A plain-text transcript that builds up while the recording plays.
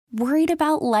Worried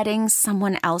about letting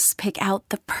someone else pick out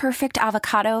the perfect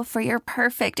avocado for your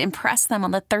perfect impress them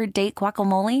on the third date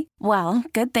guacamole? Well,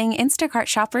 good thing Instacart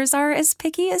shoppers are as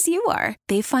picky as you are.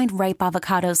 They find ripe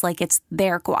avocados like it's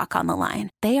their guac on the line.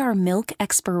 They are milk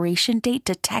expiration date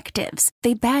detectives.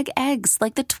 They bag eggs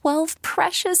like the 12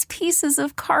 precious pieces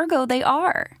of cargo they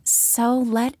are. So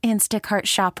let Instacart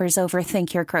shoppers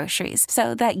overthink your groceries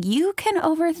so that you can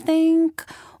overthink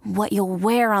what you'll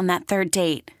wear on that third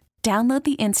date. Download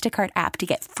the Instacart app to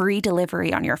get free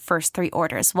delivery on your first 3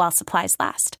 orders while supplies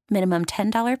last. Minimum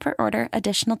 $10 per order.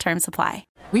 Additional terms apply.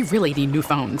 We really need new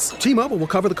phones. T-Mobile will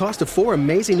cover the cost of 4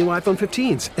 amazing new iPhone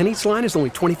 15s, and each line is only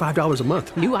 $25 a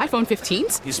month. New iPhone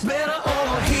 15s? It's better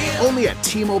over here. Only at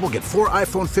T-Mobile, get 4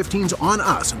 iPhone 15s on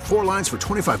us and 4 lines for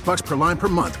 $25 per line per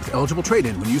month with eligible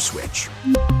trade-in when you switch.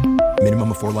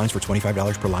 Minimum of 4 lines for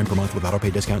 $25 per line per month with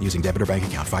autopay discount using debit or bank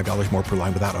account. $5 more per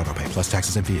line without autopay, plus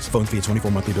taxes and fees. Phone fee at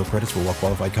 24 monthly bill credits for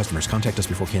well-qualified customers. Contact us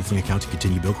before canceling account to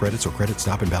continue bill credits or credit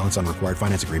stop and balance on required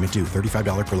finance agreement due.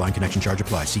 $35 per line connection charge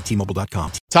applies. See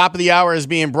T-Mobile.com. Top of the hour is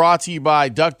being brought to you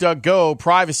by DuckDuckGo,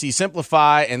 Privacy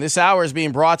Simplify, and this hour is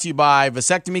being brought to you by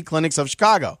Vasectomy Clinics of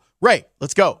Chicago. Ray,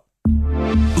 let's go.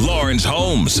 Lawrence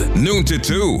Holmes, noon to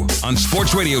 2 on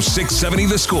Sports Radio 670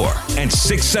 The Score and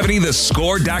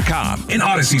 670thescore.com in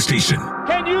Odyssey Station.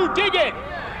 Can you dig it?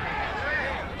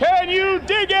 Can you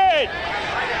dig it?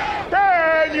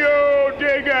 Can you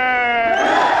dig it?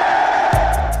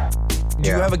 Do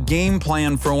you have a game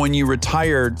plan for when you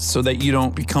retired so that you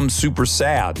don't become super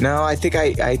sad? No, I think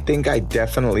I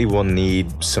definitely will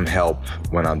need some help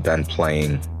when I'm done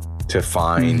playing to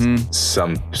find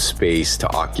some space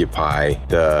to occupy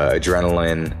the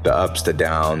adrenaline, the ups, the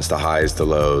downs, the highs, the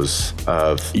lows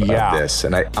of this.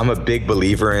 And I'm a big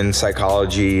believer in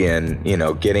psychology and,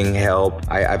 getting help.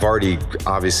 I've already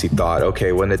obviously thought,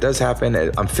 okay, when it does happen,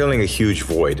 I'm feeling a huge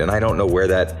void and I don't know where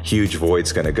that huge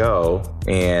void's going to go.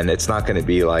 And it's not going to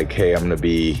be like, hey, I'm going to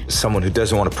be someone who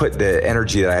doesn't want to put the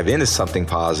energy that I have into something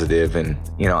positive. And,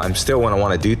 I'm still going to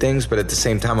want to do things, but at the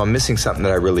same time, I'm missing something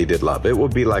that I really did love. It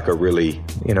would be like a really,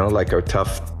 like a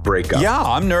tough breakup. Yeah,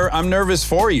 I'm nervous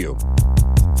for you.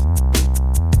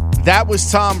 That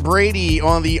was Tom Brady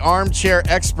on the Armchair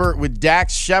Expert with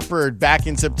Dax Shepard back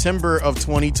in September of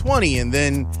 2020. And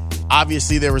then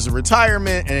obviously there was a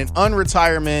retirement and an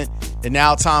unretirement. And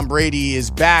now Tom Brady is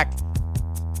back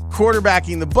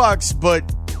quarterbacking the Bucs, but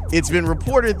it's been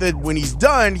reported that when he's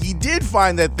done, he did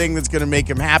find that thing that's going to make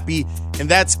him happy, and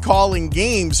that's calling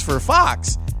games for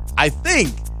Fox, I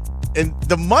think. And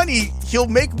the money, he'll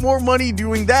make more money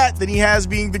doing that than he has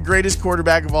being the greatest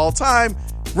quarterback of all time,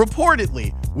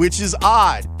 reportedly, which is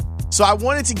odd. So I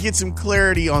wanted to get some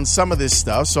clarity on some of this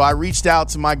stuff, so I reached out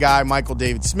to my guy, Michael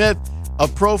David Smith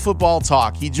of Pro Football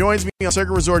Talk. He joins me on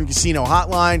Circuit Resort and Casino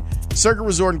Hotline. Circuit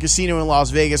Resort and Casino in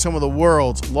Las Vegas, home of the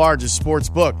world's largest sports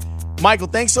book. Michael,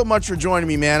 thanks so much for joining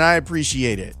me, man. I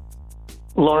appreciate it.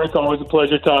 Lawrence, always a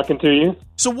pleasure talking to you.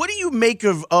 So what do you make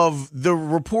of the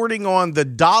reporting on the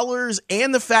dollars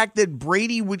and the fact that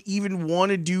Brady would even want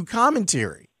to do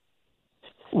commentary?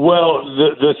 Well,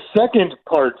 the second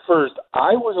part first,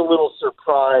 I was a little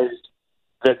surprised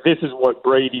that this is what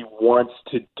Brady wants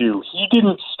to do. He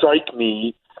didn't strike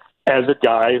me as a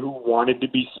guy who wanted to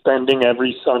be spending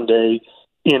every Sunday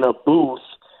in a booth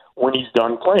when he's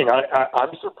done playing.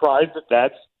 I'm surprised that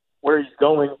that's where he's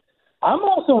going. I'm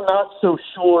also not so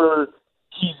sure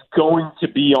he's going to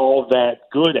be all that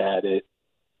good at it.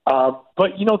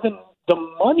 But, the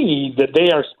money that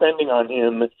they are spending on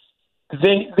him,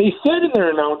 they said in their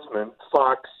announcement,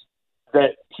 Fox,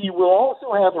 that he will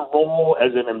also have a role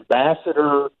as an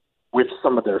ambassador with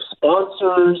some of their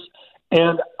sponsors.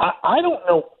 And I don't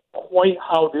know quite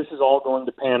how this is all going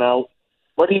to pan out,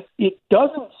 but it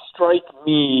doesn't strike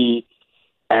me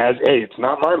as, hey, it's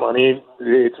not my money,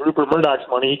 it's Rupert Murdoch's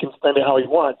money, he can spend it how he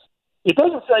wants. It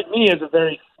doesn't strike me as a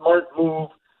very smart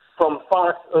move from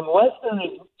Fox unless there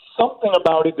is something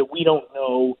about it that we don't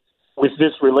know with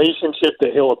this relationship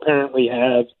that he'll apparently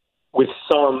have with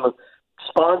some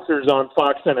sponsors on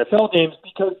Fox NFL games,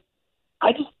 because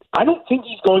I don't think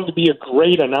he's going to be a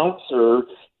great announcer.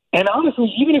 And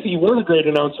honestly, even if he were a great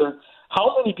announcer,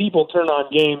 how many people turn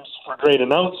on games for great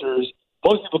announcers?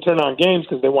 Most people turn on games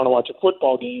because they want to watch a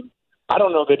football game. I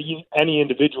don't know that any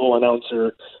individual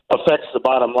announcer affects the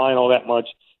bottom line all that much,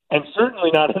 and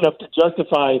certainly not enough to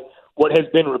justify what has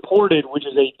been reported, which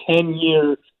is a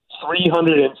 10-year,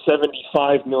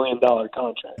 $375 million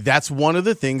contract. That's one of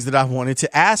the things that I wanted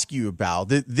to ask you about.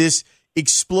 This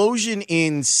explosion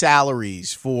in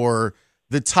salaries for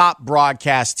the top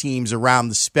broadcast teams around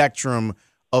the spectrum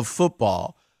of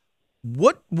football.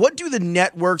 What do the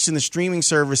networks and the streaming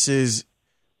services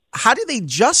how do they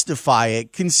justify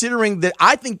it, considering that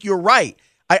I think you're right?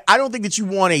 I don't think that you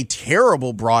want a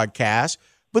terrible broadcast,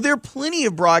 but there are plenty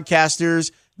of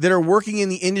broadcasters that are working in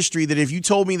the industry that if you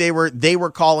told me they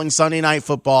were calling Sunday Night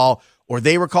Football or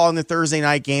they were calling the Thursday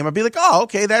night game, I'd be like, oh,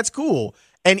 okay, that's cool.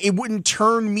 And it wouldn't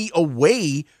turn me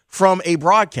away from a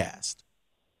broadcast.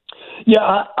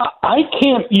 Yeah, I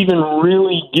can't even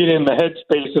really get in the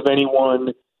headspace of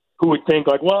anyone who would think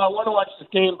like, well, I want to watch this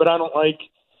game, but I don't like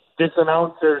this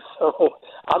announcer, so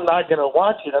I'm not going to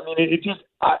watch it. I mean,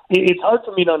 it's hard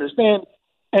for me to understand.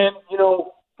 And,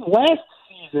 last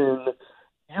season,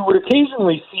 you would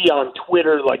occasionally see on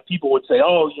Twitter, like people would say,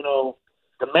 oh,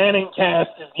 the Manning cast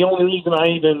is the only reason I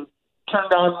even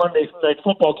turned on Monday Night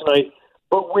Football tonight.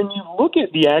 But when you look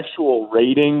at the actual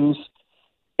ratings,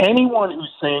 anyone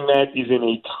who's saying that is in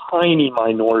a tiny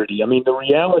minority. I mean, the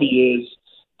reality is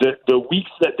that the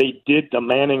weeks that they did the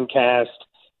Manning cast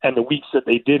and the weeks that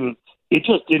they didn't, it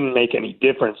just didn't make any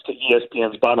difference to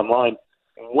ESPN's bottom line.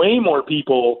 Way more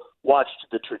people watched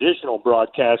the traditional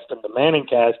broadcast than the Manning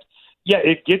cast. Yeah,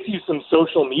 it gets you some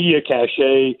social media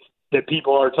cachet that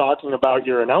people are talking about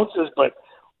your announcers, but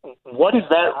what is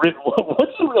that?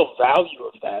 What's the real value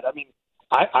of that? I mean,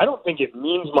 I don't think it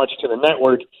means much to the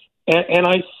network, and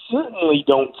I certainly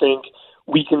don't think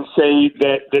we can say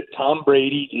that Tom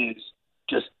Brady is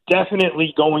just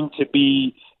definitely going to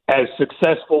be as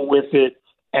successful with it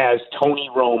as Tony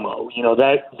Romo.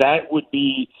 That would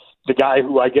be the guy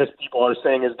who I guess people are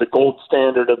saying is the gold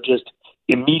standard of just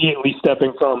immediately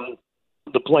stepping from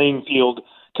the playing field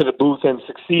to the booth and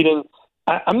succeeding.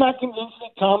 I'm not convinced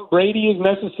that Tom Brady is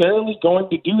necessarily going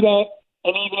to do that.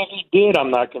 And even if he did,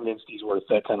 I'm not convinced he's worth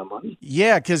that kind of money.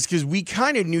 Yeah, because we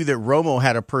kind of knew that Romo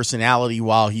had a personality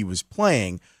while he was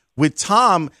playing. With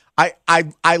Tom,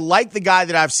 I like the guy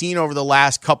that I've seen over the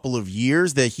last couple of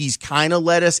years, that he's kind of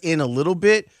let us in a little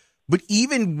bit. But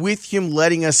even with him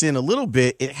letting us in a little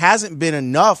bit, it hasn't been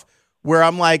enough where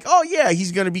I'm like, oh, yeah,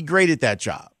 he's going to be great at that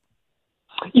job.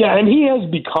 Yeah, and he has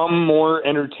become more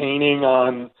entertaining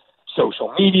on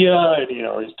social media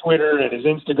and, his Twitter and his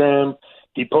Instagram.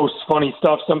 He posts funny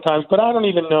stuff sometimes, but I don't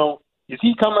even know, is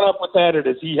he coming up with that or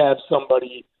does he have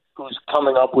somebody who's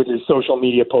coming up with his social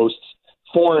media posts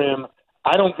for him?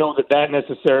 I don't know that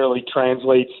necessarily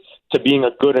translates to being a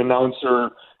good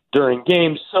announcer during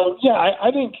games. So, yeah,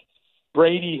 I think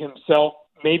Brady himself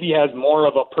maybe has more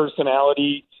of a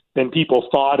personality than people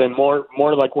thought, and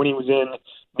more like when he was in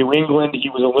New England, he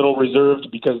was a little reserved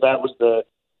because that was the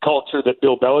culture that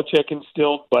Bill Belichick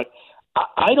instilled. But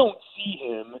I don't see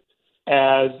him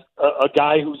as a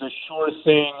guy who's a sure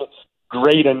thing,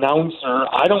 great announcer.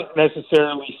 I don't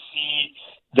necessarily see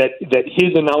that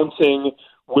his announcing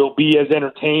will be as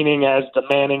entertaining as the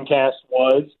Manning cast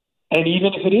was. And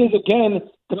even if it is, again,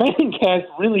 the Manning cast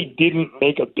really didn't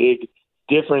make a big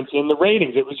difference in the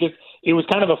ratings. It was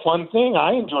kind of a fun thing.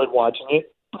 I enjoyed watching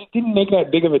it, but it didn't make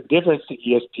that big of a difference to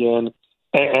ESPN.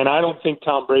 And I don't think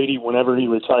Tom Brady, whenever he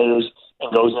retires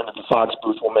and goes into the Fox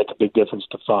booth, will make a big difference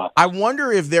to Fox. I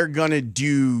wonder if they're going to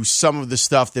do some of the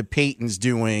stuff that Peyton's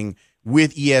doing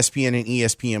with ESPN and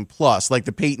ESPN Plus, like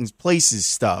the Peyton's Places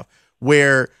stuff,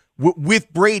 where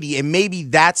with Brady, and maybe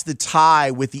that's the tie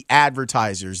with the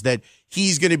advertisers, that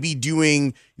he's going to be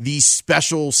doing these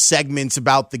special segments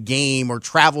about the game or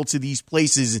travel to these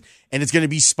places, and it's going to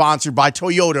be sponsored by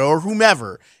Toyota or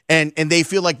whomever, and they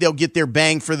feel like they'll get their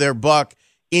bang for their buck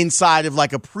inside of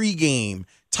like a pregame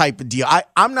type of deal.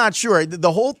 I'm not sure.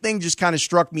 The whole thing just kind of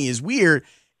struck me as weird,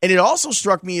 and it also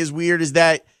struck me as weird is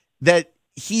that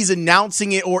he's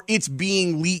announcing it, or it's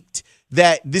being leaked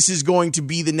that this is going to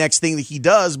be the next thing that he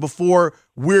does before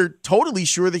we're totally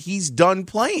sure that he's done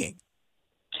playing.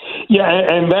 Yeah,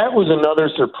 and that was another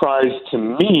surprise to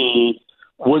me,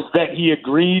 was that he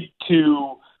agreed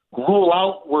to rule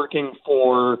out working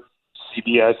for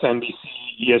CBS, NBC,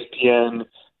 ESPN,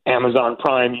 Amazon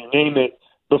Prime, you name it,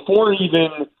 before even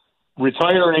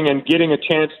retiring and getting a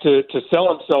chance to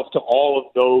sell himself to all of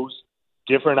those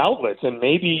different outlets. And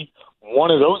maybe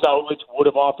one of those outlets would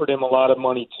have offered him a lot of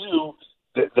money too.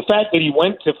 The fact that he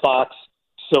went to Fox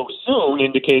so soon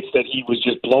indicates that he was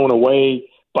just blown away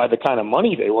by the kind of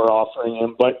money they were offering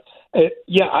him. But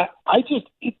I just,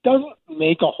 it doesn't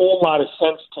make a whole lot of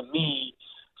sense to me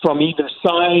from either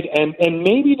side. And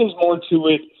maybe there's more to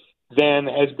it than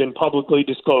has been publicly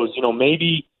disclosed.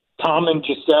 Maybe Tom and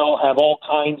Giselle have all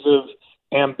kinds of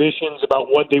ambitions about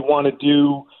what they want to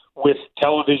do with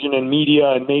television and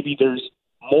media, and maybe there's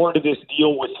more to this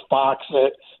deal with Fox,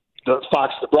 the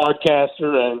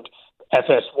broadcaster, and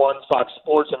FS1, Fox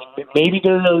Sports. I mean, maybe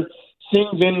there are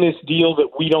things in this deal that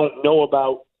we don't know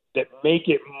about that make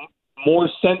it more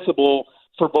sensible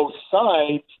for both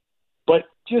sides. But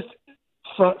just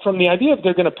from the idea if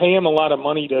they're going to pay him a lot of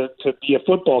money to be a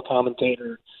football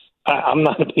commentator, I'm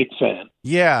not a big fan.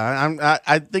 Yeah,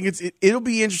 I think it'll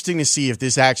be interesting to see if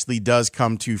this actually does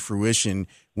come to fruition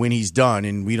when he's done,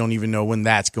 and we don't even know when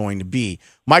that's going to be.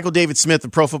 Michael David Smith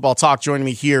of Pro Football Talk joining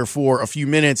me here for a few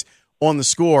minutes on The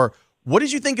Score. What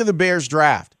did you think of the Bears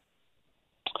draft?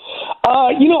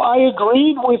 I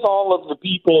agreed with all of the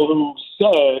people who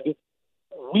said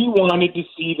we wanted to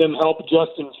see them help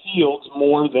Justin Fields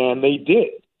more than they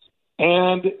did.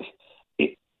 And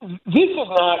this is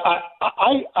not –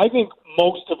 I think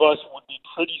most of us would be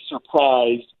pretty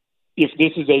surprised if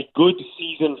this is a good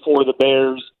season for the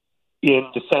Bears in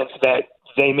the sense that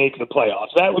they make the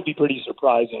playoffs. That would be pretty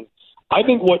surprising. I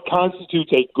think what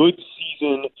constitutes a good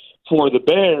season for the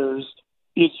Bears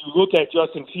is you look at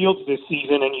Justin Fields this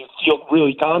season and you feel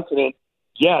really confident,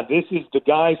 yeah, this is the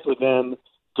guy for them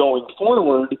going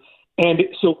forward. And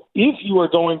so if you are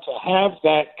going to have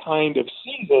that kind of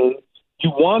season, you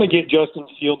want to get Justin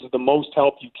Fields the most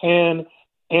help you can.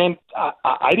 And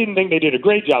I didn't think they did a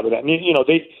great job of that.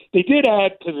 They did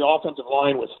add to the offensive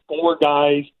line with 4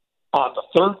 guys on the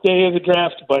third day of the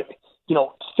draft, but,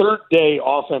 third day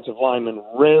offensive linemen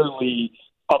rarely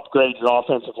upgrade your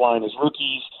offensive line as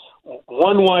rookies.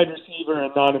 1 wide receiver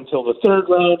and not until the third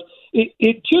round.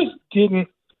 It just didn't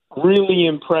really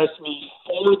impress me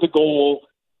for the goal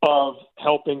of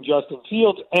helping Justin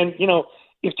Fields. And,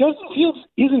 if Justin Fields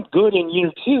isn't good in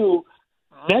year 2,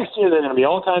 next year there are going to be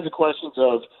all kinds of questions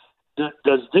of,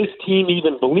 does this team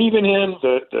even believe in him?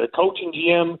 The coach and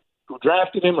GM who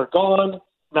drafted him are gone.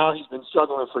 Now he's been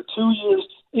struggling for 2 years.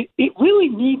 It really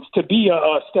needs to be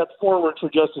a step forward for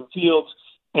Justin Fields.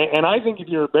 And I think if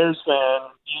you're a Bears fan,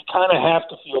 you kind of have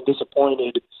to feel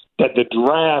disappointed that the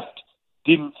draft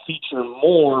didn't feature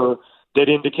more that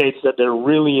indicates that they're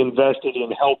really invested in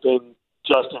helping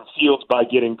Justin Fields by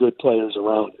getting good players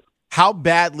around him. How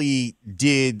badly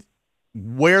did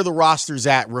where the roster's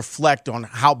at reflect on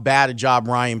how bad a job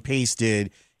Ryan Pace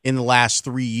did in the last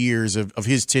 3 years of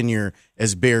his tenure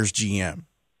as Bears GM?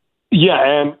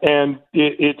 Yeah, and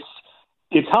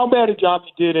it's how bad a job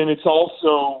he did, and it's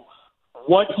also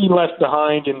what he left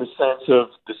behind in the sense of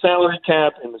the salary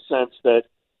cap, in the sense that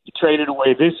he traded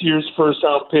away this year's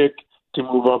first-round pick to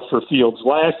move up for Fields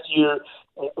last year.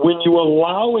 When you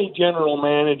allow a general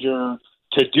manager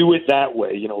to do it that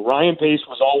way, Ryan Pace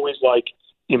was always like,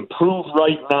 improve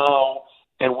right now,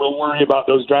 and we'll worry about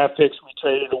those draft picks we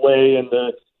traded away and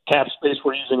the cap space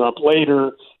we're using up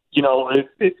later.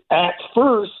 At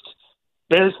first,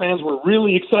 Bears fans were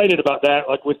really excited about that,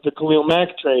 like with the Khalil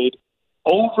Mack trade.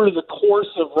 Over the course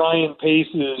of Ryan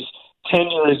Pace's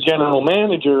tenure as general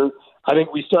manager, I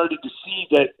think we started to see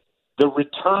that the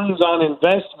returns on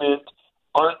investment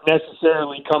aren't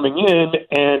necessarily coming in,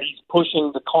 and he's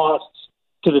pushing the costs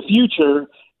to the future.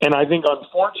 And I think,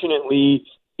 unfortunately,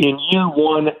 in year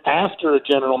 1 after a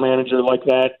general manager like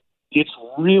that, it's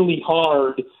really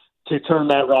hard to turn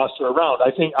that roster around.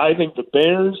 I think the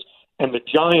Bears and the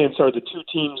Giants are the 2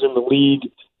 teams in the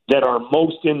league that are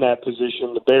most in that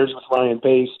position, the Bears with Ryan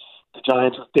Pace, the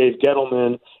Giants with Dave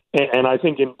Gettleman. And I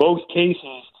think in both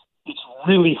cases, it's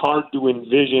really hard to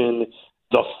envision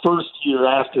the first year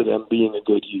after them being a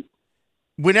good year.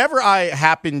 Whenever I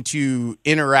happen to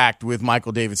interact with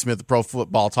Michael David Smith of Pro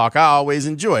Football Talk, I always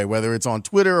enjoy, whether it's on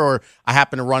Twitter or I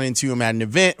happen to run into him at an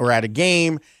event or at a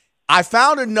game. I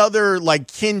found another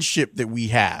kinship that we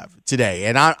have today,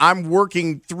 and I'm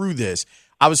working through this.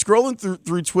 I was scrolling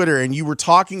through Twitter, and you were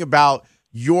talking about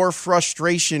your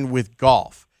frustration with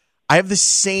golf. I have the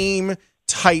same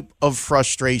type of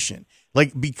frustration.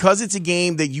 Because it's a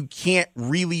game that you can't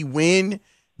really win,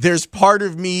 there's part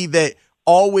of me that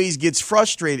always gets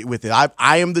frustrated with it.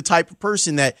 I am the type of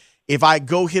person that if I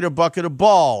go hit a bucket of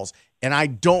balls and I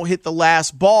don't hit the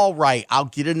last ball right, I'll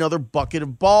get another bucket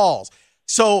of balls.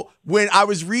 So when I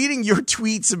was reading your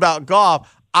tweets about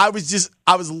golf, I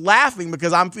was laughing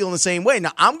because I'm feeling the same way.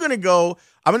 Now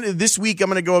this week I'm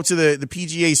going to go up to the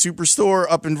PGA Superstore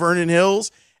up in Vernon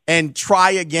Hills and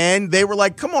try again. They were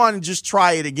like, come on and just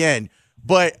try it again.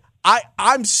 But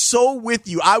I'm so with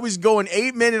you. I was going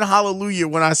 8-minute hallelujah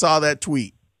when I saw that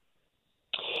tweet.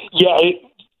 Yeah,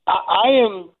 I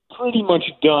am pretty much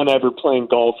done ever playing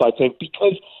golf, I think,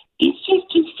 because it's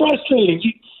just too frustrating.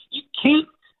 You can't.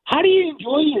 How do you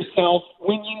enjoy yourself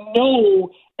when you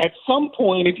know at some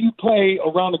point if you play a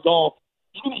round of golf,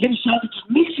 you're going to hit a shot that just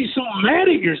makes you so mad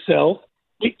at yourself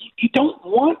that you don't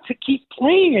want to keep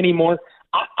playing anymore?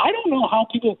 I don't know how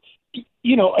people,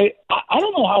 I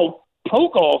don't know how pro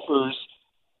golfers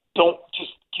don't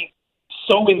just get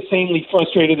so insanely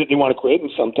frustrated that they want to quit, and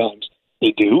sometimes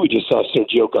they do. We just saw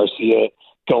Sergio Garcia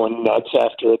going nuts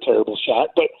after a terrible shot.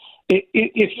 But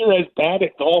if you're as bad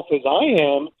at golf as I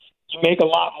am, you make a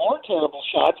lot more terrible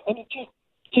shots, and it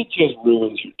just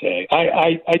ruins your day.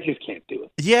 I just can't do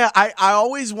it. Yeah, I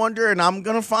always wonder, and I'm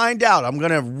going to find out. I'm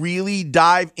going to really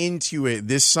dive into it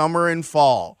this summer and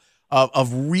fall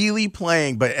of really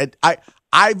playing. But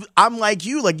I'm like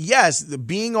you. Like, yes,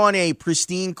 being on a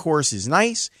pristine course is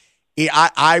nice.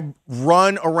 I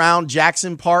run around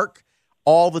Jackson Park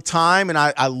all the time, and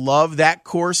I love that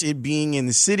course, it being in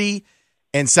the city.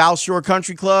 And South Shore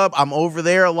Country Club, I'm over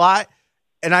there a lot.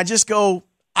 And I just go,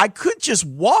 I could just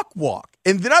walk.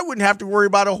 And then I wouldn't have to worry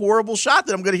about a horrible shot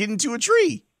that I'm going to hit into a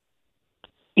tree.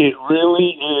 It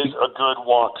really is a good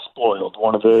walk spoiled.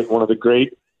 One of the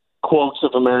great quotes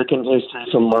of American history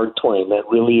from Mark Twain. That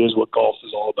really is what golf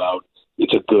is all about.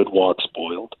 It's a good walk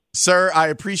spoiled. Sir, I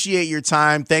appreciate your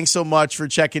time. Thanks so much for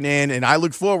checking in, and I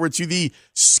look forward to the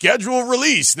schedule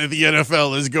release that the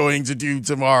NFL is going to do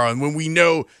tomorrow, and when we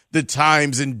know the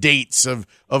times and dates of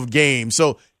games.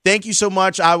 So thank you so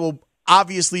much. I will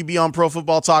obviously be on Pro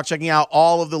Football Talk, checking out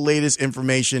all of the latest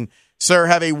information. Sir,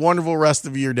 have a wonderful rest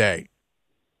of your day.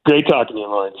 Great talking to you,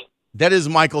 Lawrence. That is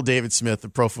Michael David Smith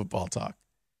of Pro Football Talk.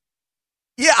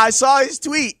 Yeah, I saw his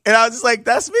tweet, and I was just like,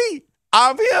 that's me.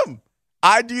 I'm him.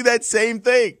 I do that same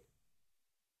thing.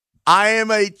 I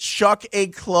am a chuck a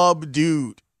club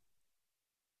dude.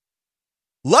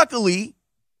 Luckily,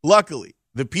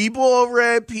 the people over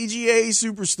at PGA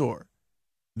Superstore,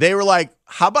 they were like,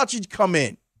 how about you come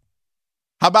in?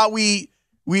 How about we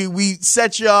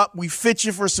set you up, we fit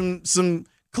you for some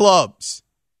clubs?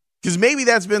 Because maybe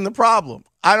that's been the problem.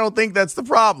 I don't think that's the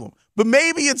problem, but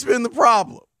maybe it's been the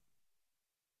problem.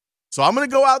 So I'm going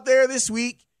to go out there this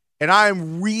week, and I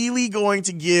am really going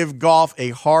to give golf a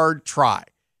hard try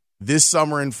this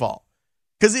summer and fall.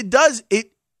 Because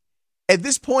at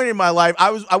this point in my life,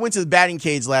 I went to the batting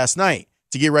cage last night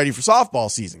to get ready for softball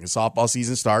season, because softball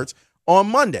season starts on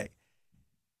Monday.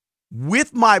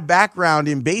 With my background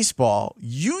in baseball,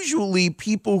 usually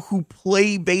people who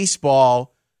play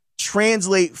baseball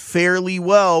translate fairly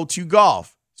well to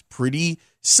golf. It's pretty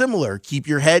similar. Keep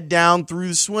your head down through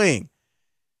the swing.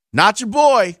 Not your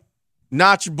boy.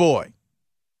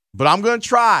 But I'm going to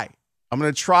try. I'm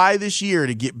going to try this year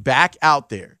to get back out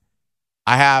there.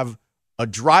 I have a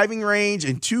driving range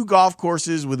and 2 golf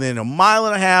courses within 1.5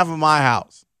 miles of my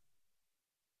house.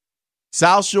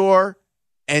 South Shore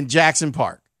and Jackson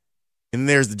Park. And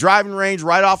there's the driving range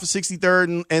right off of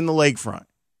 63rd and the lakefront.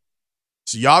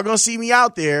 So y'all going to see me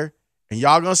out there, and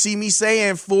y'all going to see me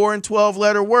saying 4 and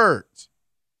 12-letter words.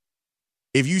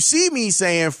 If you see me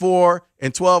saying 4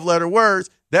 and 12-letter words,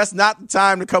 that's not the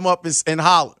time to come up and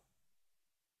holler.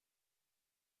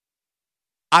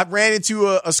 I ran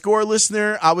into a score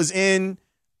listener. I was in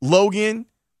Logan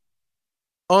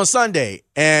on Sunday,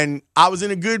 and I was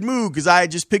in a good mood because I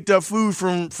had just picked up food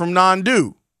from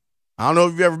Nandu. I don't know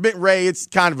if you've ever been, Ray. It's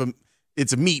kind of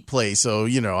a meat place, so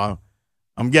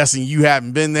I'm guessing you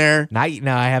haven't been there. No,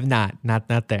 I have not. Not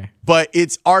there. But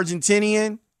it's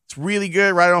Argentinian. It's really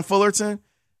good, right on Fullerton.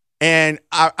 And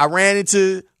I ran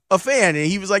into a fan, and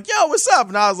he was like, "Yo, what's up?"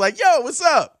 And I was like, "Yo, what's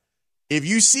up?" If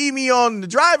you see me on the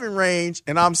driving range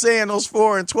and I'm saying those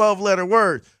 4 and 12-letter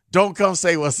words, don't come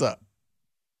say what's up.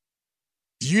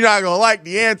 You're not going to like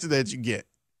the answer that you get.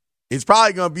 It's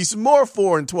probably going to be some more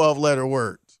 4 and 12-letter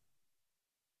words.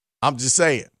 I'm just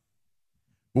saying.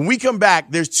 When we come back,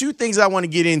 there's 2 things I want to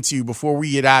get into before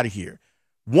we get out of here.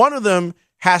 One of them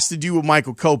has to do with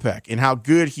Michael Kopech and how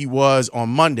good he was on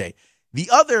Monday. The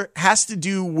other has to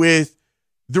do with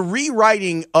the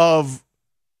rewriting of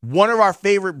one of our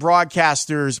favorite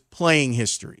broadcasters' playing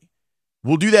history.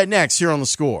 We'll do that next here on The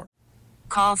Score.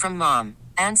 Call from mom.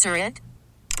 Answer it.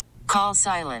 Call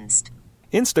silenced.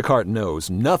 Instacart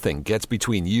knows nothing gets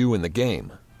between you and the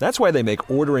game. That's why they make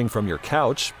ordering from your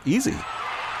couch easy.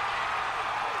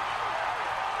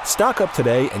 Stock up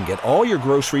today and get all your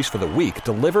groceries for the week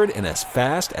delivered in as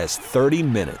fast as 30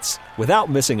 minutes without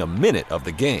missing a minute of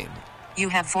the game. You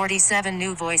have 47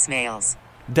 new voicemails.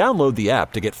 Download the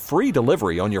app to get free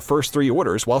delivery on your first 3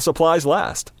 orders while supplies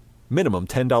last. Minimum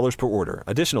 $10 per order.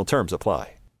 Additional terms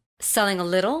apply. Selling a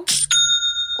little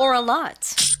or a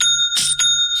lot?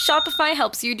 Shopify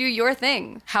helps you do your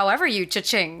thing, however you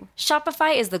cha-ching.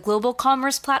 Shopify is the global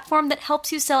commerce platform that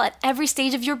helps you sell at every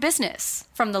stage of your business.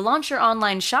 From the launch your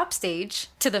online shop stage,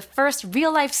 to the first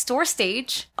real-life store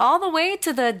stage, all the way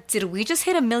to the did we just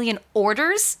hit 1 million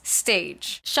orders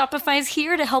stage. Shopify's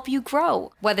here to help you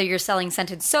grow. Whether you're selling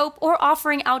scented soap or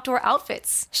offering outdoor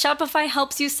outfits, Shopify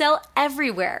helps you sell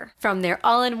everywhere. From their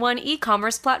all-in-one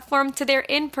e-commerce platform to their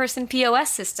in-person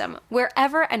POS system,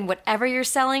 wherever and whatever you're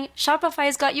selling,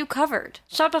 Shopify's got you covered.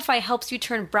 Shopify helps you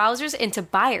turn browsers into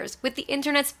buyers with the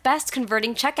internet's best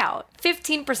converting checkout.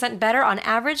 15% better on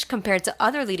average compared to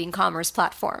other leading commerce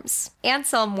platforms. And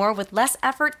sell more with less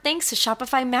effort thanks to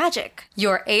Shopify Magic,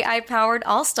 your AI-powered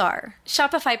all-star.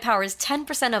 Shopify powers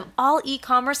 10% of all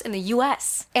e-commerce in the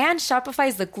US. And Shopify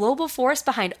is the global force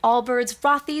behind Allbirds,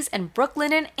 Rothy's, and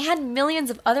Brooklinen, and millions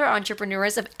of other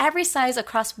entrepreneurs of every size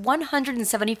across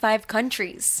 175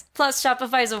 countries. Plus,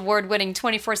 Shopify's award-winning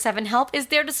 24/7 help is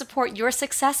there to support your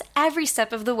success every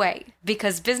step of the way.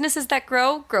 Because businesses that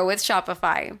grow, grow with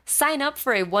Shopify. Sign up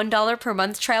for a $1 per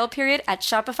month trial period at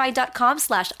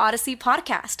shopify.com/Odyssey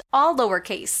Podcast, all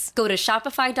lowercase. Go to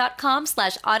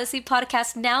shopify.com/Odyssey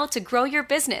Podcast now to grow your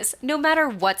business, no matter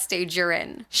what stage you're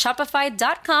in.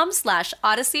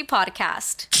 Shopify.com/Odyssey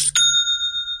Podcast.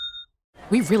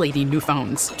 We really need new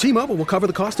phones. T-Mobile will cover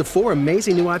the cost of 4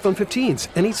 amazing new iPhone 15s,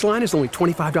 and each line is only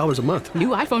 $25 a month. New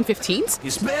iPhone 15s?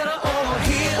 It's better over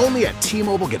here. Only at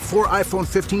T-Mobile, get 4 iPhone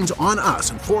 15s on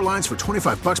us and 4 lines for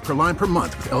 $25 per line per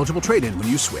month with eligible trade-in when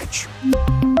you switch.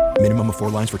 Minimum of 4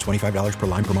 lines for $25 per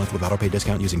line per month with autopay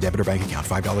discount using debit or bank account.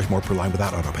 $5 more per line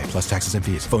without autopay, plus taxes and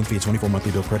fees. Phone fee at 24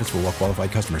 monthly bill credits for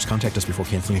well-qualified customers. Contact us before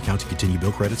canceling account to continue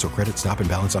bill credits or credit stop and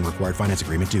balance on required finance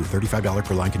agreement due. $35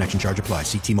 per line connection charge applies.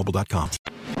 See T-Mobile.com.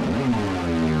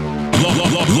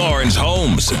 Lawrence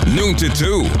Holmes, noon to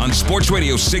 2 on Sports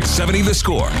Radio 670 The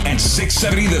Score and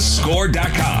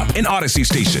 670thescore.com, an Odyssey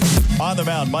station. On the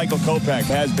mound, Michael Kopech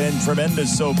has been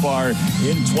tremendous so far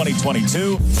in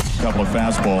 2022. A couple of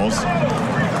fastballs.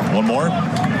 One more.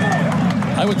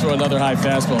 I would throw another high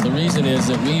fastball. The reason is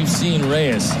that we've seen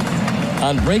Reyes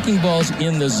on breaking balls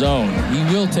in the zone. He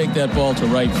will take that ball to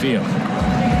right field.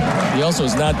 He also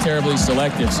is not terribly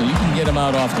selective, so you can get him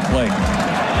out off the plate.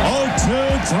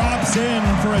 0-2 drops in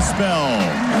for a spell.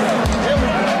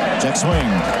 Check swing.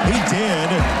 He did.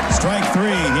 Strike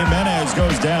 3. Jimenez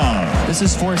goes down. This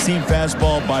is four-seam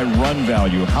fastball by run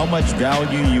value. How much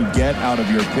value you get out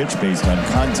of your pitch based on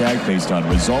contact, based on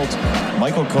result.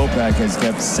 Michael Kopech has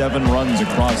kept 7 runs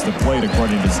across the plate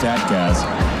according to StatCast.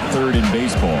 3rd in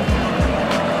baseball.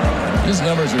 His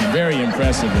numbers are very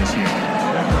impressive this year.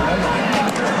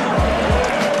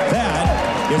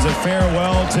 Is a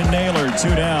farewell to Naylor,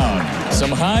 2 down.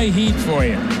 Some high heat for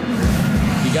you.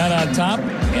 He got on top,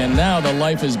 and now the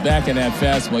life is back in that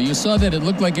fastball. You saw that it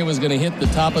looked like it was going to hit the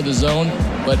top of the zone,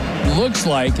 but looks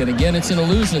like, and again, it's an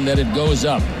illusion that it goes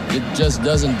up. It just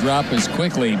doesn't drop as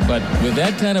quickly, but with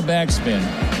that kind of backspin,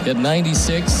 at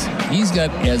 96, he's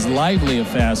got as lively a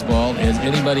fastball as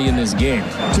anybody in this game.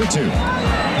 2-2.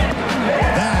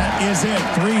 That is it.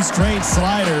 3 straight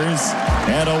sliders,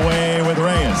 and away with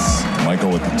Reyes.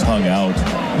 Michael with the tongue out,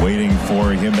 waiting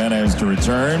for Jimenez to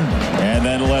return, and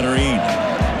then let her eat.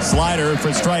 Slider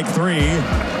for strike 3.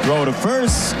 Throw to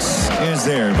first is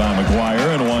there by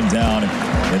McGuire, and 1 down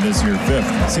in this year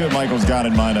 5th. See what Michael's got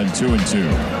in mind on 2-2.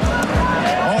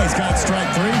 Oh, he's got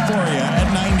strike 3 for you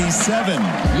at 97.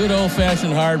 Good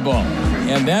old-fashioned hard ball.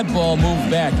 And that ball moved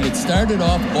back. It started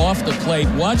off the plate.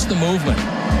 Watch the movement.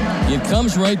 It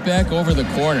comes right back over the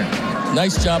corner.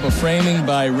 Nice job of framing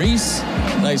by Reese.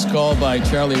 Nice call by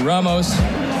Charlie Ramos.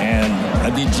 And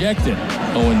a dejected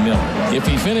Owen Miller. If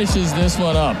he finishes this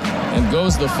one up and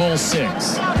goes the full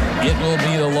 6, it will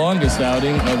be the longest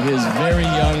outing of his very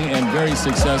young and very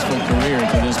successful career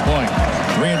to this point.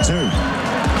 3-2.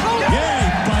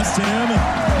 Yay! Busted him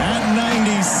at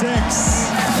 96.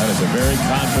 That is a very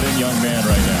confident young man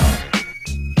right now.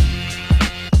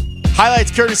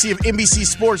 Highlights courtesy of NBC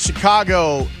Sports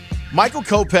Chicago. Michael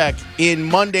Kopech in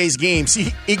Monday's game.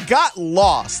 See, it got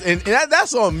lost, and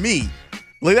that's on me.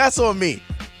 Like, that's on me.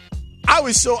 I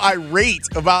was so irate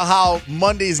about how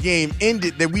Monday's game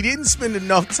ended that we didn't spend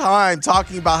enough time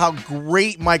talking about how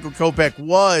great Michael Kopech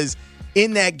was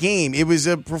in that game. It was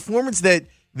a performance that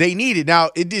they needed. Now,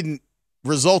 it didn't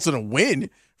result in a win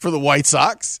for the White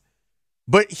Sox,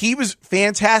 but he was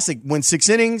fantastic. Went 6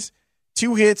 innings,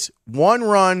 2 hits, 1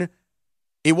 run.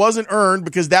 It wasn't earned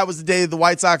because that was the day the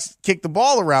White Sox kicked the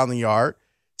ball around the yard.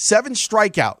 7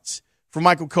 strikeouts for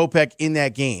Michael Kopech in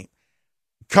that game.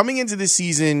 Coming into this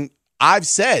season, I've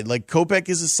said, like, Kopech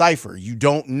is a cipher. You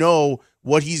don't know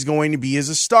what he's going to be as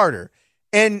a starter.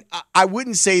 And I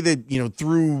wouldn't say that,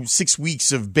 through 6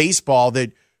 weeks of baseball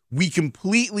that we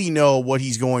completely know what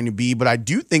he's going to be, but I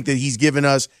do think that he's given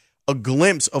us a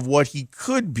glimpse of what he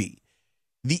could be.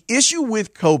 The issue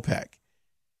with Kopech,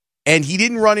 and he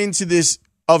didn't run into this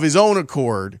of his own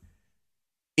accord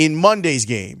in Monday's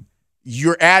game,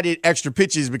 you're added extra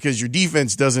pitches because your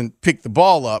defense doesn't pick the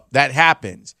ball up. That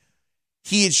happens.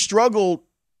 He had struggled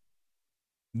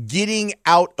getting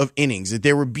out of innings, that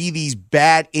there would be these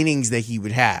bad innings that he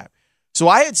would have. So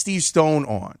I had Steve Stone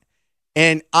on,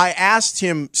 and I asked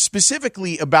him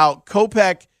specifically about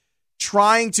Kopech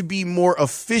trying to be more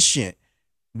efficient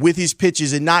with his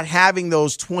pitches and not having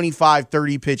those 25,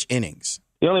 30-pitch innings.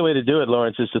 The only way to do it,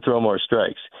 Lawrence, is to throw more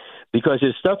strikes because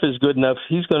his stuff is good enough.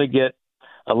 He's going to get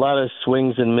a lot of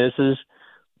swings and misses,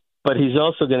 but he's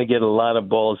also going to get a lot of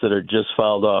balls that are just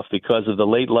fouled off because of the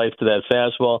late life to that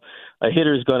fastball. A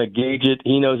hitter is going to gauge it.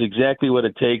 He knows exactly what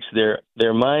it takes.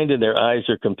 Their mind and their eyes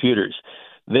are computers.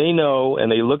 They know,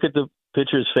 and they look at the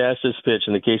pitcher's fastest pitch.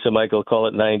 In the case of Michael, call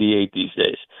it 98 these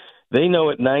days. They know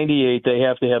at 98 they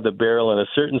have to have the barrel in a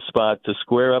certain spot to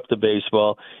square up the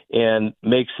baseball and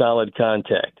make solid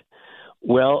contact.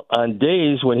 Well, on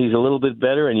days when he's a little bit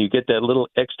better and you get that little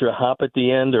extra hop at the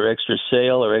end or extra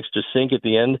sail or extra sink at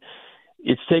the end,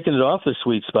 it's taking it off the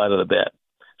sweet spot of the bat.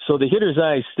 So the hitter's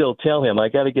eyes still tell him, I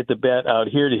got to get the bat out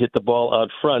here to hit the ball out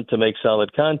front to make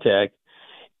solid contact,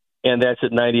 and that's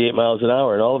at 98 miles an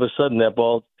hour. And all of a sudden that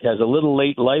ball has a little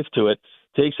late life to it,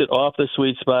 takes it off the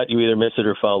sweet spot, you either miss it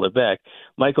or foul it back.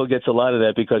 Michael gets a lot of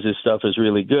that because his stuff is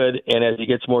really good, and as he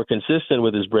gets more consistent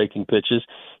with his breaking pitches,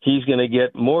 he's going to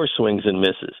get more swings and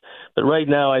misses. But right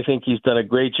now, I think he's done a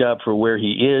great job for where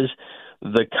he is.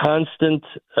 The constant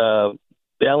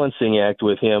balancing act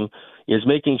with him is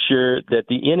making sure that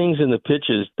the innings and the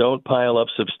pitches don't pile up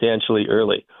substantially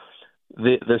early.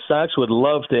 The Sox would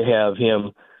love to have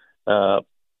him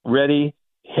ready,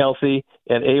 healthy,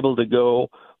 and able to go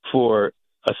for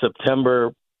a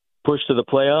September push to the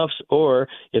playoffs, or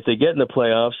if they get in the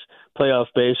playoffs, playoff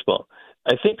baseball.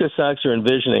 I think the Sox are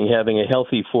envisioning having a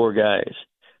healthy 4 guys.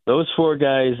 Those 4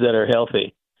 guys that are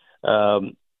healthy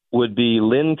would be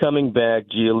Lynn coming back,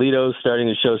 Giolito starting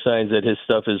to show signs that his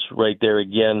stuff is right there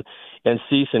again, and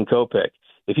Cease and Kopech.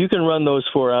 If you can run those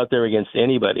 4 out there against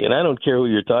anybody, and I don't care who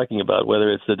you're talking about,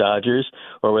 whether it's the Dodgers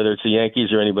or whether it's the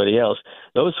Yankees or anybody else,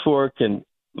 those 4 can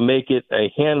make it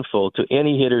a handful to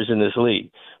any hitters in this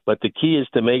league. But the key is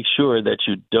to make sure that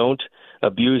you don't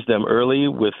abuse them early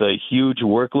with a huge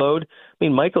workload. I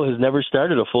mean, Michael has never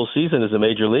started a full season as a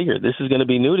major leaguer. This is going to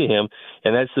be new to him,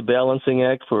 and that's the balancing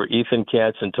act for Ethan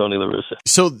Katz and Tony La Russa.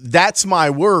 So that's my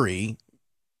worry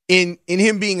in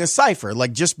him being a cipher,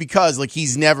 like just because like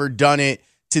he's never done it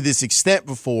to this extent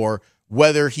before,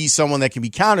 whether he's someone that can be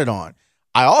counted on.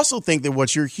 I also think that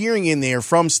what you're hearing in there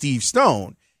from Steve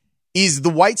Stone is the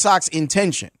White Sox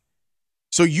intention.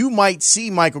 So you might see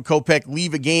Michael Kopech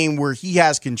leave a game where he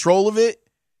has control of it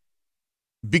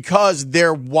because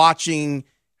they're watching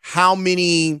how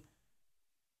many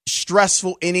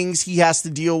stressful innings he has to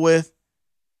deal with.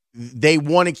 They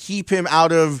want to keep him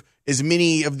out of as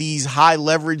many of these high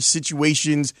leverage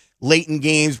situations late in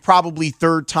games, probably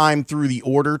third time through the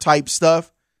order type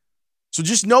stuff. So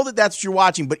just know that that's what you're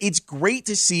watching. But it's great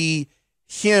to see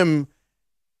him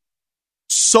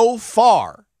so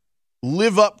far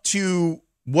live up to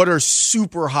what are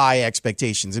super high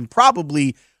expectations and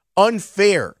probably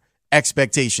unfair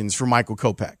expectations for Michael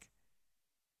Kopech.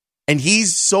 And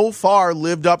he's so far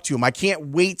lived up to them. I can't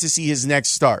wait to see his next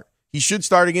start. He should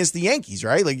start against the Yankees,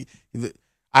 right? Like,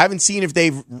 I haven't seen if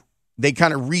they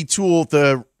kind of retool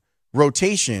the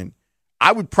rotation.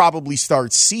 I would probably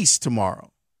start Cease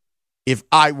tomorrow if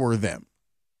I were them.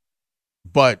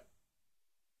 But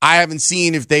I haven't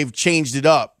seen if they've changed it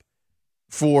up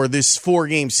for this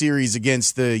 4-game series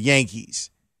against the Yankees.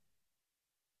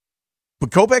 But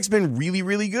Kopech's been really,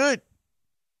 really good.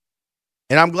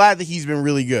 And I'm glad that he's been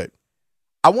really good.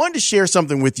 I wanted to share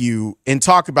something with you and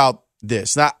talk about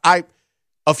this. Now,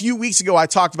 a few weeks ago, I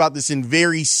talked about this in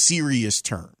very serious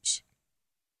terms.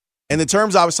 And the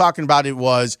terms I was talking about it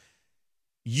was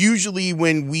usually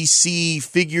when we see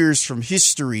figures from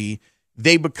history,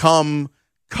 they become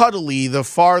cuddly the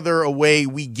farther away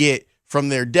we get from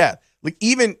their death. Like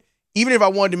even if I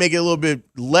wanted to make it a little bit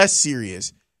less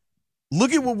serious,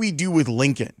 look at what we do with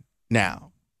Lincoln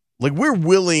now. Like, we're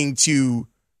willing to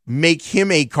make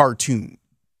him a cartoon.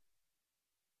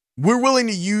 We're willing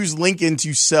to use Lincoln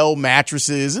to sell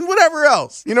mattresses and whatever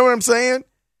else. You know what I'm saying?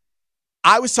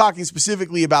 I was talking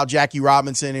specifically about Jackie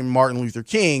Robinson and Martin Luther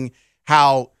King,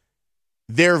 how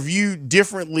they're viewed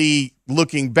differently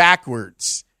looking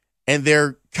backwards, and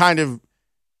they're kind of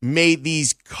made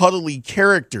these cuddly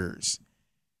characters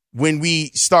when we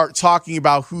start talking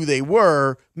about who they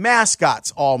were,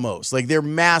 mascots almost. Like, they're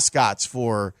mascots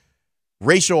for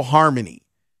racial harmony,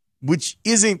 which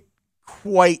isn't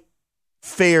quite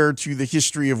fair to the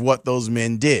history of what those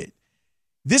men did.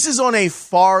 This is on a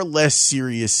far less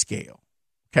serious scale,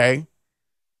 okay?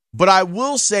 But I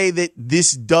will say that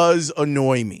this does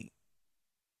annoy me.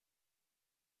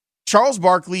 Charles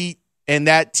Barkley and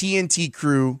that TNT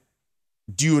crew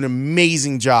do an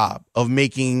amazing job of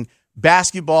making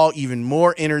basketball even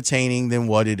more entertaining than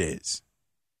what it is.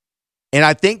 And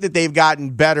I think that they've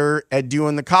gotten better at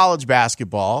doing the college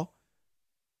basketball.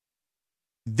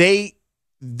 They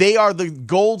are the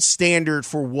gold standard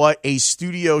for what a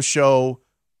studio show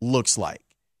looks like.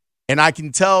 And I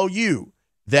can tell you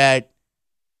that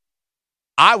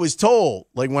I was told,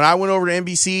 like when I went over to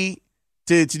NBC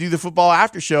to do the football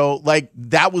after show, like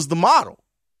that was the model.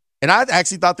 And I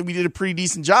actually thought that we did a pretty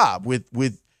decent job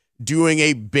with doing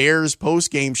a Bears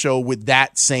post-game show with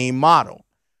that same model.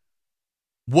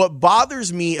 What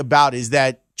bothers me about it is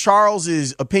that Charles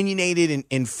is opinionated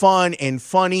and fun and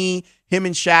funny. Him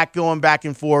and Shaq going back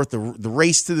and forth, the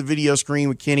race to the video screen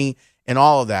with Kenny and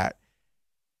all of that.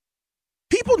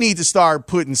 People need to start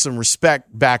putting some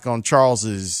respect back on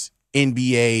Charles's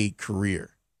NBA career.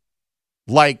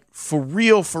 Like, for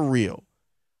real, for real.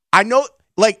 I know,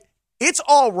 like, it's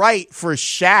all right for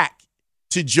Shaq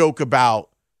to joke about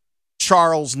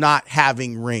Charles not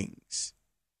having rings.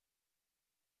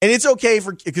 And it's okay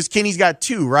because Kenny's got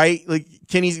 2, right? Like,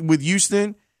 Kenny's with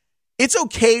Houston. It's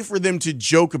okay for them to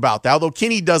joke about that, although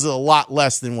Kenny does it a lot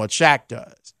less than what Shaq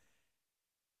does.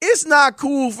 It's not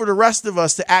cool for the rest of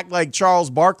us to act like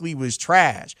Charles Barkley was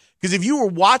trash. Because if you were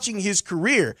watching his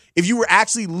career, if you were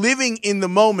actually living in the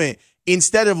moment,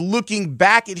 instead of looking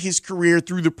back at his career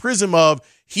through the prism of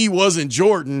he wasn't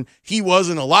Jordan, he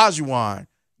wasn't Olajuwon,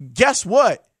 guess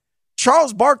what?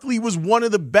 Charles Barkley was one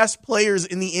of the best players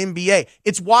in the NBA.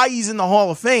 It's why he's in the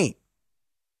Hall of Fame.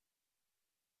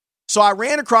 So I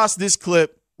ran across this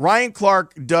clip. Ryan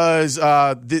Clark does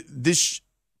the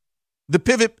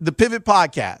Pivot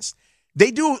podcast.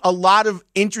 They do a lot of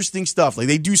interesting stuff. Like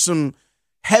they do some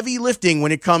heavy lifting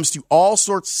when it comes to all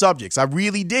sorts of subjects. I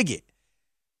really dig it.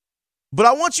 But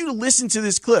I want you to listen to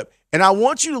this clip, and I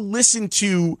want you to listen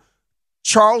to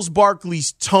Charles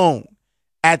Barkley's tone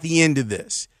at the end of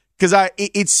this, because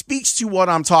it speaks to what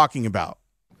I'm talking about.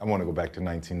 I want to go back to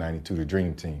 1992, the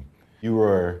Dream Team. You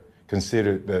were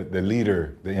considered the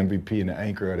leader, the MVP, and the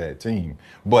anchor of that team,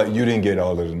 but you didn't get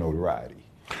all of the notoriety.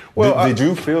 Well, did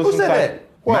you feel some type?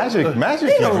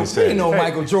 Magic even said. You know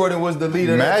Michael Jordan was the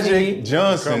leader of that team. Magic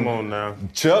Johnson. Come on now.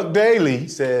 Chuck Daly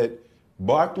said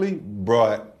Barkley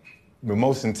brought the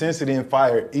most intensity and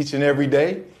fire each and every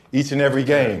day, each and every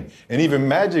game. And even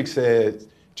Magic said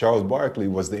Charles Barkley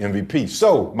was the MVP.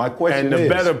 So my question is... And the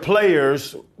better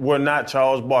players were not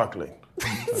Charles Barkley.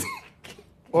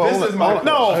 Well, this is my...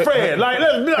 No, Fred, like,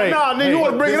 you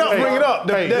want to bring it up, bring it up.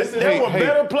 There were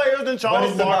better players than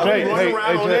Charles Barkley running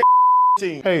around on that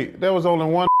team. Hey, there was only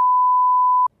one...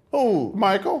 Who?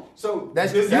 Michael. So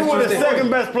that's you were the second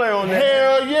best player on that.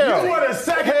 Hell yeah. You were the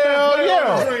second best player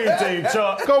on the Dream Team,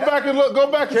 Chuck. Go back and look.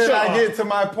 Go back and check. Can I get to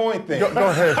my point then? Go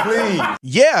ahead, please.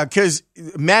 Yeah, because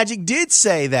Magic did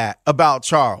say that about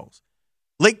Charles.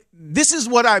 Like, this is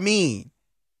what I mean.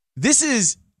 This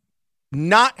is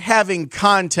not having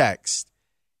context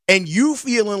and you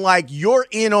feeling like you're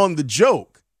in on the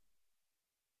joke.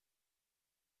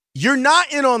 You're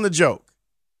not in on the joke.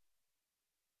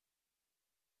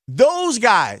 Those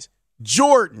guys,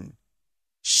 Jordan,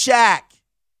 Shaq,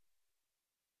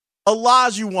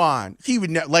 Olajuwon, he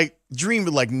would Dream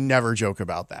would never joke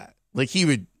about that. Like he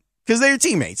would, because they're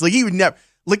teammates. Like he would never,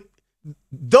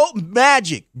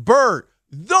 Magic, Bird,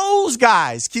 those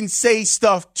guys can say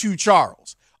stuff to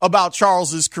Charles about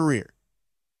Charles's career.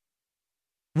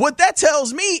 What that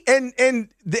tells me,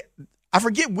 I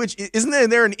forget which, isn't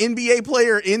there an NBA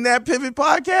player in that Pivot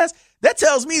podcast? That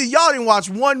tells me that y'all didn't watch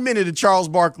 1 minute of Charles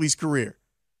Barkley's career.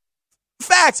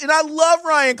 Facts. And I love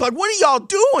Ryan Clark. What are y'all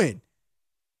doing?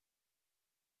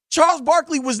 Charles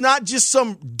Barkley was not just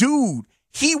some dude.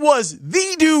 He was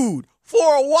the dude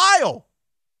for a while.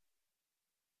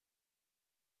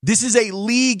 This is a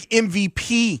league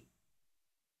MVP.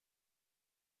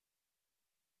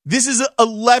 This is an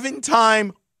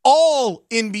 11-time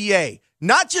All-NBA.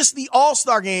 Not just the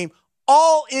All-Star game,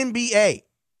 All-NBA.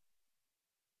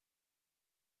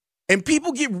 And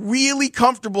people get really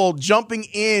comfortable jumping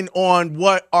in on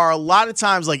what are a lot of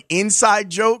times like inside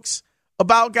jokes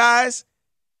about guys.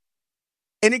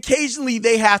 And occasionally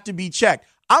they have to be checked.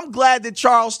 I'm glad that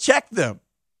Charles checked them.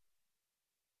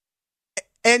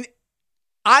 And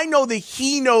I know that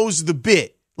he knows the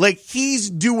bit. Like he's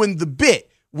doing the bit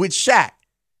with Shaq.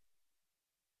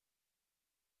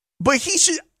 But he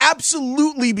should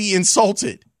absolutely be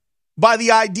insulted by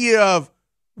the idea of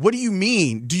What do you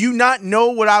mean? Do you not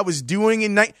know what I was doing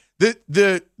in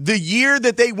the year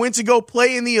that they went to go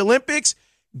play in the Olympics?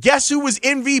 Guess who was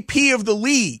MVP of the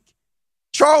league?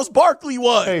 Charles Barkley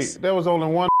was. Hey, there was only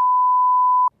one.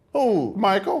 Who,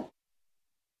 Michael?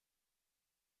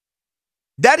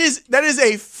 That is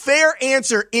a fair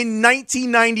answer in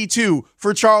 1992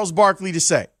 for Charles Barkley to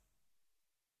say.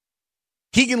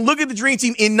 He can look at the Dream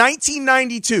Team in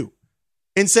 1992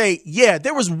 and say, yeah,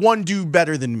 there was one dude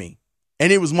better than me,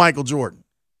 and it was Michael Jordan.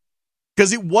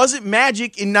 Because it wasn't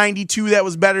Magic in 92 that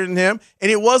was better than him, and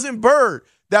it wasn't Bird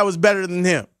that was better than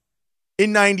him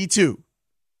in 92.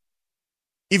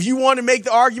 If you want to make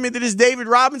the argument that it's David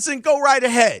Robinson, go right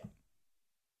ahead.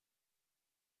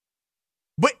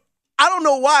 But I don't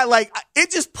know why. Like,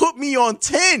 it just put me on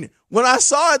 10 when I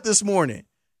saw it this morning.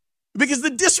 Because the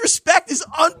disrespect is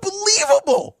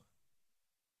unbelievable.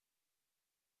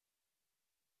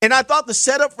 And I thought the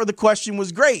setup for the question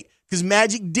was great because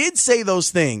Magic did say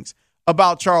those things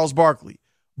about Charles Barkley.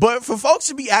 But for folks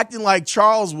to be acting like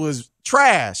Charles was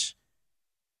trash,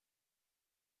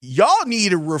 y'all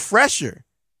need a refresher.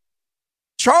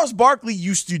 Charles Barkley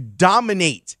used to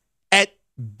dominate at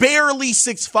barely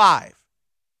 6'5".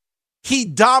 He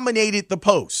dominated the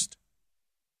post.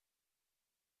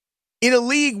 In a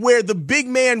league where the big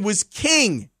man was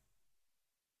king,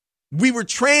 we were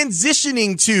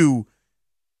transitioning to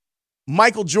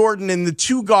Michael Jordan and the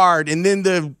 2 guard and then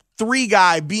the 3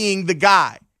 guy being the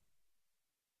guy.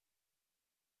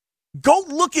 Go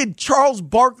look at Charles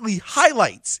Barkley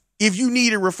highlights if you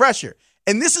need a refresher.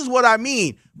 And this is what I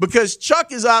mean, because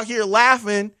Chuck is out here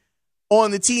laughing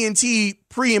on the TNT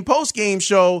pre- and post-game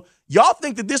show. Y'all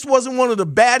think that this wasn't one of the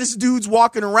baddest dudes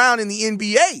walking around in the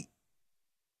NBA.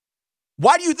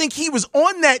 Why do you think he was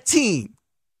on that team?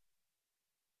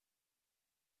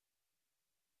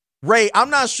 Ray, I'm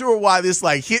not sure why this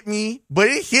hit me, but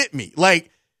it hit me.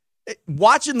 Like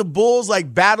watching the Bulls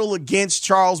battle against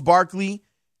Charles Barkley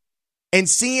and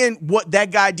seeing what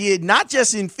that guy did, not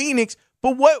just in Phoenix,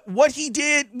 but what he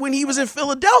did when he was in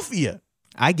Philadelphia.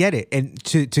 I get it. And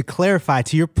to clarify,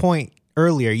 to your point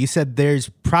earlier, you said there's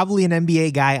probably an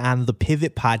NBA guy on the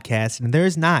Pivot podcast, and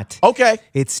there's not. Okay.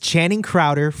 It's Channing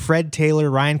Crowder, Fred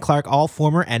Taylor, Ryan Clark, all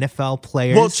former NFL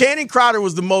players. Well, Channing Crowder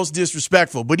was the most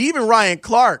disrespectful, but even Ryan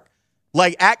Clark,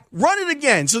 run it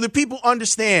again so that people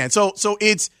understand. So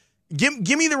it's,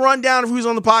 give me the rundown of who's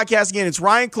on the podcast again. It's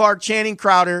Ryan Clark, Channing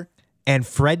Crowder, and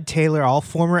Fred Taylor, all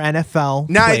former NFL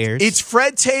players. It's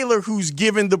Fred Taylor who's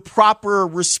given the proper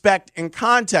respect and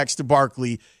context to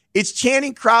Barkley. It's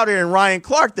Channing Crowder and Ryan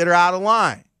Clark that are out of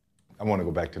line. I want to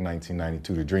go back to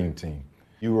 1992, the Dream Team.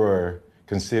 You were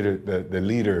considered the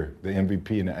leader, the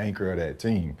MVP, and the anchor of that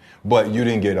team, but you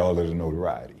didn't get all of the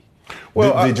notoriety.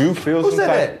 Well, did you feel who some said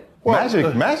type? that?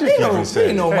 Well, Magic even said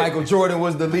he know Michael Jordan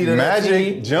was the leader of that team.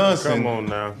 Magic Johnson. Come on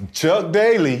now. Chuck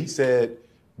Daly said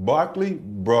Barkley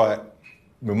brought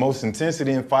the most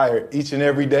intensity and fire each and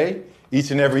every day,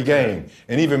 each and every game.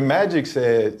 And even Magic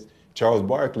said Charles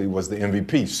Barkley was the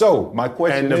MVP. So my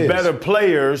question is... And the better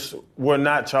players were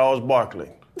not Charles Barkley.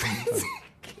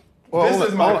 Well, this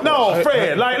is my... No,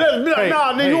 Fred.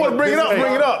 You want to bring it up,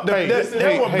 bring it up.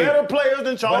 There were better players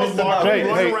than Charles Barkley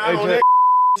running around on that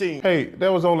team. Hey,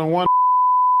 there was only one.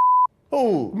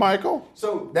 Who, Michael?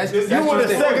 So that's you were the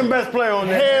second best player on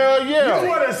that. Hell yeah. You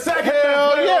were the second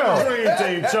best player on the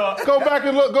Dream Team, Chuck. Go back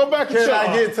and look. Go back and Can check.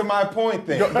 I get to my point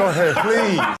then? Go ahead,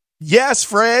 please. Yes,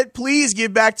 Fred, please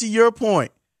get back to your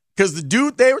point. Because the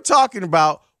dude they were talking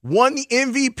about won the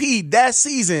MVP that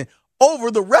season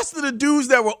over the rest of the dudes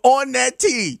that were on that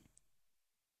team.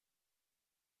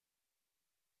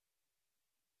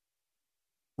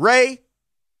 Ray,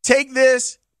 take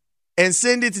this and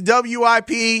send it to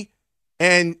WIP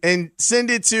and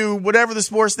send it to whatever the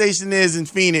sports station is in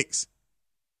Phoenix.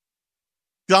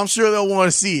 Because I'm sure they'll want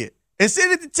to see it. And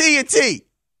send it to TNT.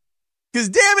 Because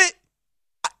damn it,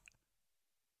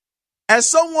 as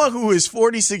someone who is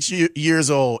 46 years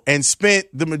old and spent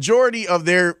the majority of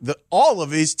all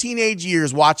of his teenage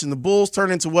years watching the Bulls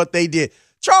turn into what they did,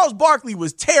 Charles Barkley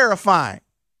was terrifying.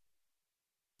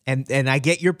 And I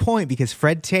get your point because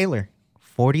Fred Taylor,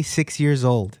 46 years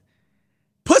old.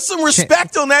 Put some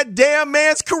respect on that damn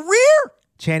man's career.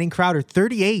 Channing Crowder,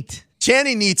 38.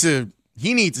 Channing needs to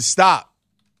stop.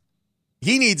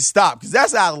 He needs to stop because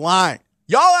that's out of line.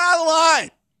 Y'all out of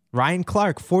line. Ryan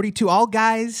Clark, 42. All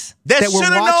guys that were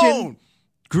watching, known.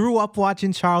 Grew up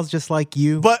watching Charles just like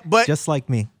you, but just like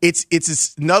me.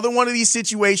 It's another one of these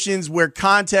situations where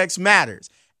context matters.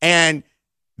 And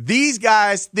these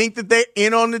guys think that they're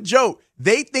in on the joke.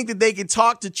 They think that they can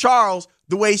talk to Charles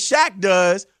the way Shaq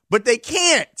does, but they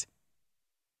can't.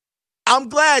 I'm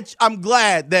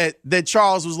glad that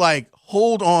Charles was like,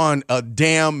 hold on a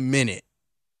damn minute.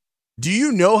 Do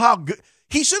you know how good?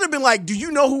 He should have been like, do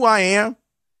you know who I am?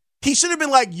 He should have been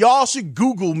like, y'all should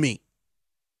Google me.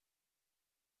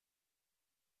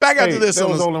 Back after this. There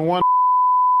was only one.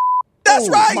 That's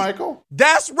right. Michael.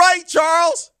 That's right,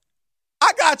 Charles.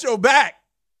 I got your back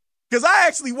because I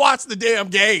actually watched the damn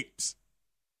games.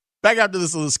 Back after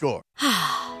this on The Score.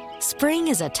 Spring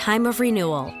is a time of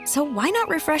renewal, so why not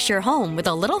refresh your home with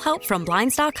a little help from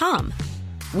Blinds.com?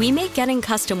 We make getting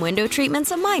custom window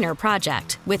treatments a minor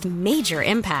project with major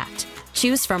impact.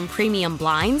 Choose from premium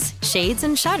blinds, shades,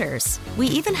 and shutters. We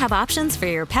even have options for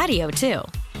your patio, too.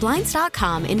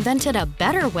 Blinds.com invented a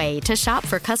better way to shop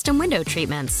for custom window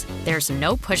treatments. There's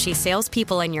no pushy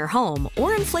salespeople in your home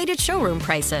or inflated showroom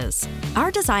prices.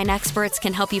 Our design experts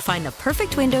can help you find the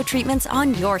perfect window treatments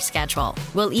on your schedule.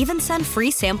 We'll even send free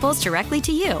samples directly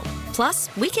to you.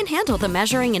 Plus, we can handle the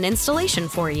measuring and installation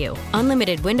for you.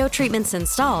 Unlimited window treatments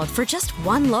installed for just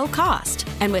one low cost.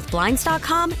 And with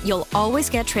Blinds.com, you'll always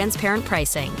get transparent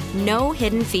pricing. No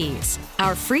hidden fees.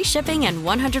 Our free shipping and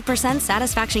 100%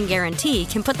 satisfaction guarantee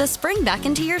can put the spring back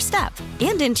into your step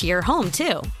and into your home,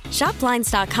 too. Shop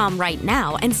Blinds.com right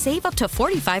now and save up to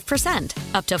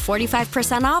 45%. Up to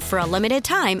 45% off for a limited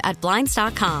time at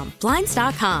Blinds.com.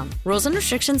 Blinds.com. Rules and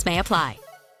restrictions may apply.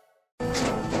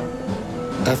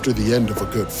 After the end of a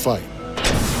good fight,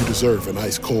 you deserve an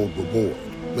ice-cold reward.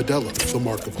 Modelo is the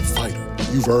mark of a fighter.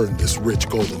 You've earned this rich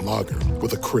golden lager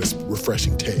with a crisp,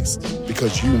 refreshing taste.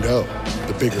 Because you know,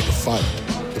 the bigger the fight,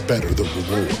 the better the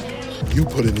reward. You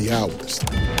put in the hours,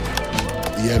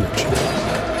 the energy,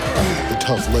 the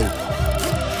tough labor.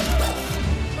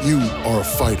 You are a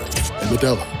fighter, and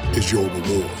Modelo is your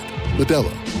reward.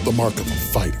 Modelo, the mark of a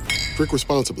fighter. Drink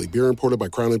responsibly. Beer imported by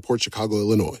Crown Imports, Chicago,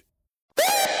 Illinois.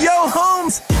 Yo,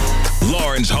 Holmes!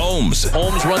 Lawrence Holmes.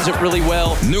 Holmes runs it really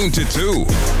well. Noon to 2.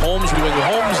 Holmes doing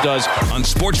what Holmes does. On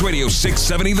Sports Radio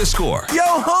 670 The Score. Yo,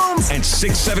 Holmes! And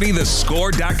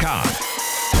 670thescore.com.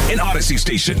 An Odyssey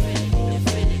station.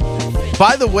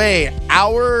 By the way,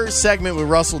 our segment with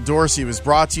Russell Dorsey was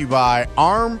brought to you by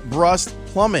Armbrust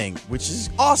Plumbing, which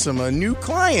is awesome. A new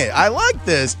client. I like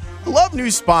this. I love new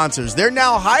sponsors. They're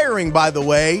now hiring, by the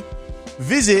way.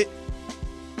 Visit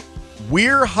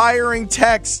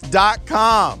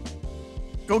We'reHiringTechs.com.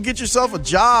 Go get yourself a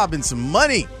job and some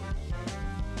money.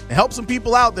 And help some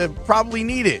people out that probably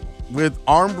need it with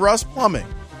Armbrust Plumbing.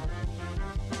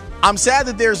 I'm sad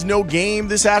that there's no game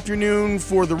this afternoon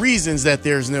for the reasons that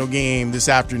there's no game this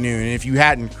afternoon. And if you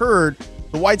hadn't heard,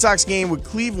 the White Sox game with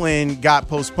Cleveland got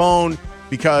postponed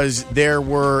because there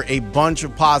were a bunch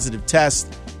of positive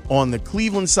tests on the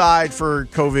Cleveland side for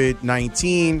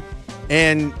COVID-19.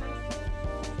 And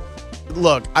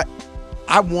look,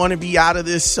 I want to be out of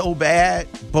this so bad,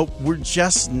 but we're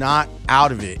just not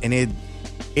out of it. And it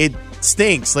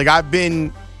stinks. Like, I've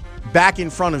been back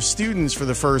in front of students for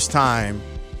the first time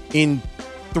in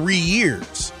 3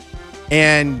 years.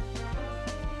 And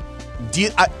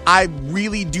I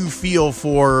really do feel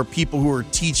for people who are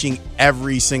teaching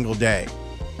every single day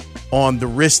on the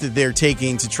risk that they're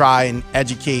taking to try and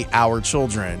educate our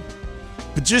children.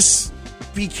 But just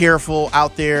be careful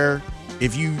out there.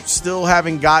 If you still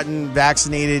haven't gotten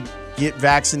vaccinated, get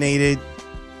vaccinated.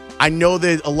 I know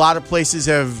that a lot of places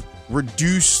have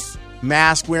reduced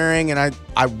mask wearing, and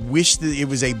I wish that it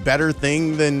was a better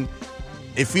thing than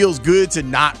it feels good to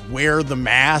not wear the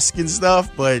mask and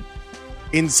stuff. But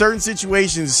in certain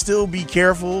situations, still be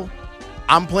careful.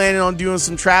 I'm planning on doing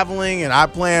some traveling, and I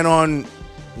plan on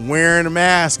wearing a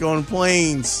mask on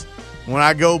planes when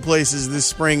I go places this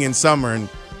spring and summer. And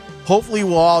hopefully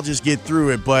we'll all just get through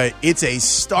it, but it's a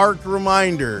stark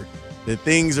reminder that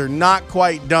things are not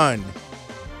quite done.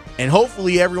 And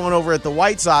hopefully everyone over at the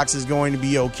White Sox is going to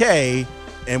be okay,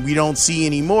 and we don't see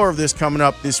any more of this coming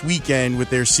up this weekend with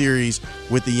their series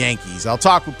with the Yankees. I'll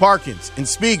talk with Parkins and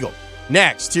Spiegel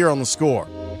next here on The Score.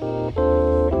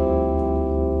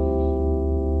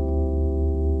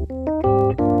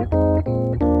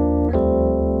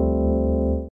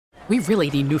 We really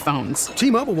need new phones.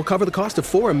 T-Mobile will cover the cost of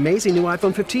 4 amazing new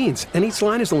iPhone 15s, and each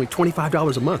line is only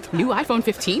 $25 a month. New iPhone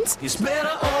 15s? It's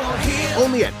better over here.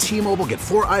 Only at T-Mobile, get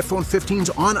 4 iPhone 15s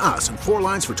on us and 4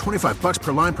 lines for $25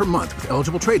 per line per month with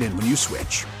eligible trade-in when you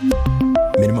switch.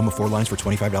 Minimum of 4 lines for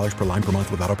 $25 per line per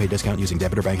month with auto-pay discount using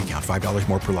debit or bank account. $5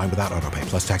 more per line without auto-pay,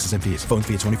 plus taxes and fees. Phone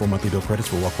fee at 24 monthly bill credits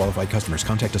for well-qualified customers.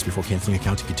 Contact us before canceling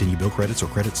account to continue bill credits or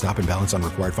credit stop and balance on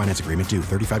required finance agreement due.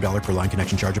 $35 per line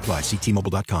connection charge applies. See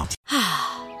T-Mobile.com.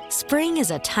 Spring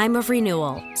is a time of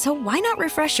renewal, so why not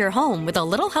refresh your home with a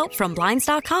little help from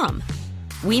Blinds.com?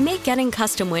 We make getting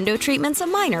custom window treatments a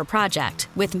minor project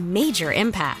with major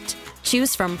impact.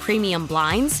 Choose from premium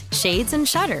blinds, shades, and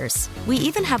shutters. We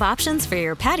even have options for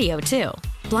your patio, too.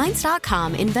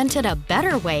 Blinds.com invented a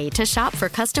better way to shop for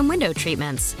custom window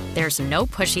treatments. There's no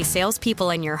pushy salespeople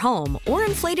in your home or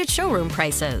inflated showroom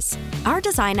prices. Our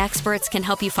design experts can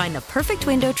help you find the perfect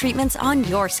window treatments on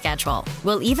your schedule.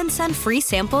 We'll even send free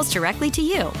samples directly to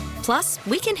you. Plus,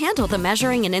 we can handle the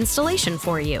measuring and installation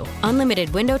for you. Unlimited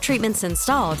window treatments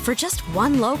installed for just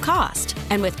one low cost.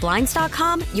 And with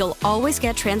Blinds.com, you'll always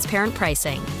get transparent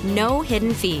pricing. No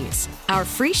hidden fees. Our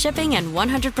free shipping and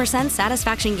 100%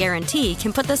 satisfaction guarantee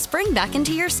can put the spring back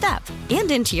into your step and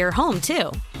into your home,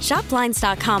 too. Shop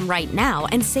Blinds.com right now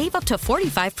and save up to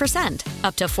 45%.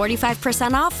 Up to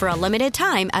 45% off for a limited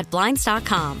time at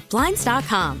Blinds.com.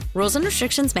 Blinds.com. Rules and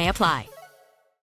restrictions may apply.